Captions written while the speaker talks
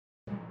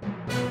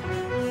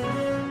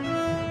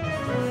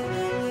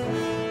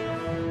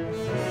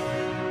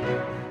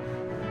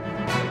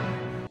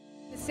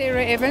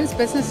Sarah Evans,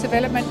 Business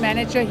Development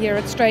Manager here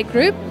at STREIT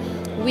Group.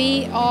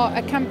 We are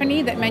a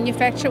company that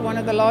manufacture one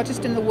of the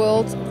largest in the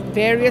world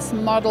various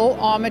model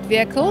armored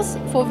vehicles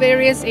for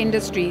various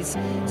industries.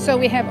 So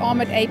we have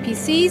armored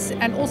APCs,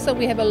 and also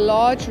we have a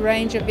large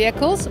range of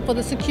vehicles for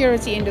the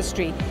security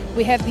industry.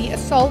 We have the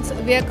assault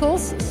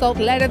vehicles, assault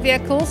ladder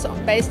vehicles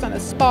based on a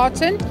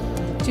Spartan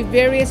to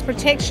various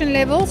protection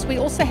levels. We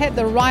also have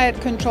the riot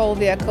control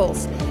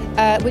vehicles,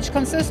 which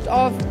consist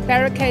of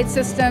barricade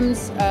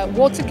systems,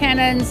 water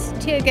cannons,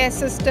 tear gas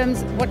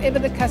systems, whatever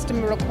the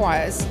customer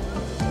requires.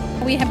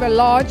 We have a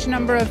large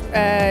number of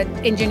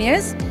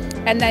engineers,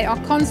 and they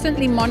are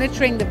constantly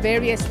monitoring the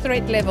various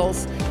threat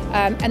levels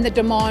and the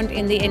demand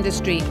in the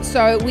industry.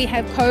 So we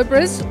have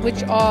Cobras,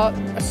 which are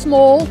a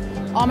small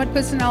armored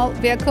personnel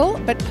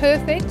vehicle, but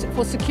perfect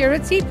for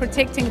security,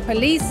 protecting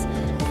police,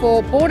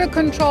 for border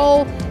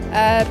control,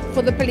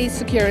 for the police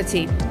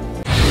security.